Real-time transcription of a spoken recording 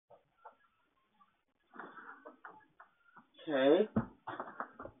Okay.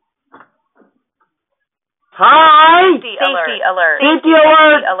 Hi! Safety alert. Safety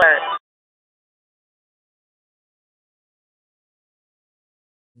alert! Alert.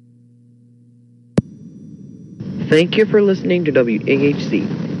 Thank you for listening to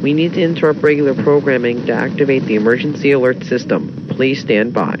WAHC. We need to interrupt regular programming to activate the emergency alert system. Please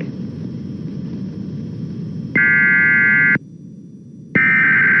stand by.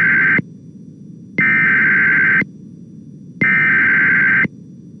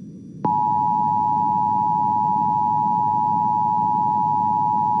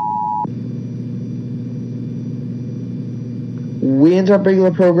 We interrupt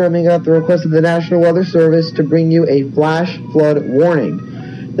regular programming at the request of the National Weather Service to bring you a flash flood warning.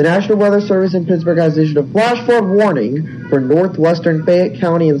 The National Weather Service in Pittsburgh has issued a flash flood warning for northwestern Fayette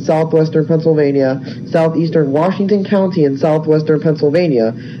County in southwestern Pennsylvania, southeastern Washington County in southwestern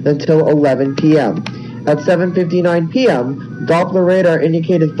Pennsylvania until 11 p.m. At 7:59 p.m., Doppler radar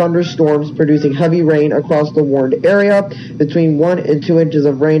indicated thunderstorms producing heavy rain across the warned area. Between 1 and 2 inches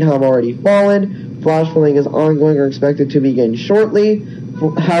of rain have already fallen. Flash flooding is ongoing or expected to begin shortly.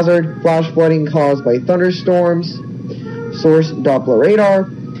 Hazard: flash flooding caused by thunderstorms. Source: Doppler radar.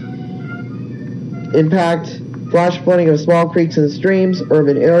 Impact: flash flooding of small creeks and streams,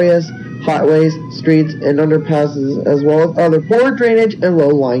 urban areas, highways, streets, and underpasses, as well as other poor drainage and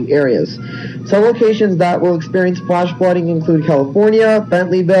low-lying areas. Some locations that will experience flash flooding include California,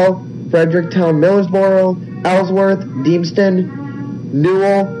 Bentleyville, Fredericktown, Millersboro, Ellsworth, Deemston,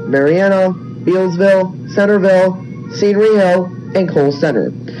 Newell, Mariana, Bealsville, Centerville, Scenery Hill, and Cole Center.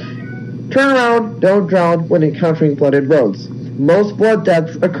 Turn around, don't drown when encountering flooded roads. Most flood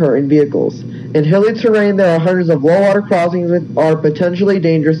deaths occur in vehicles. In hilly terrain, there are hundreds of low water crossings that are potentially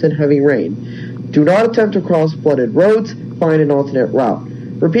dangerous in heavy rain. Do not attempt to cross flooded roads. Find an alternate route.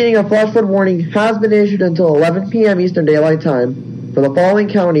 Repeating, a flash flood warning has been issued until 11 p.m. Eastern Daylight Time for the following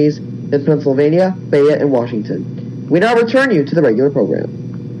counties in Pennsylvania, Fayette, and Washington. We now return you to the regular program.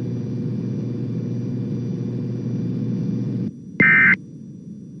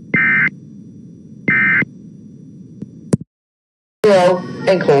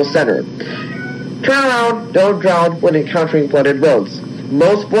 And Cole Center. Turn around, don't drown when encountering flooded roads.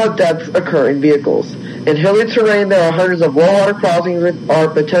 Most flood deaths occur in vehicles. In hilly terrain, there are hundreds of low water crossings that are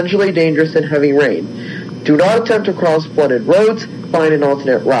potentially dangerous in heavy rain. Do not attempt to cross flooded roads. Find an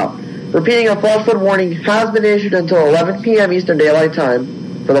alternate route. Repeating, a flash flood warning has been issued until 11 p.m. Eastern Daylight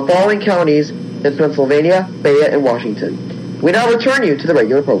Time for the following counties in Pennsylvania, Fayette, and Washington. We now return you to the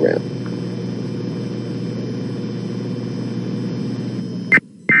regular program.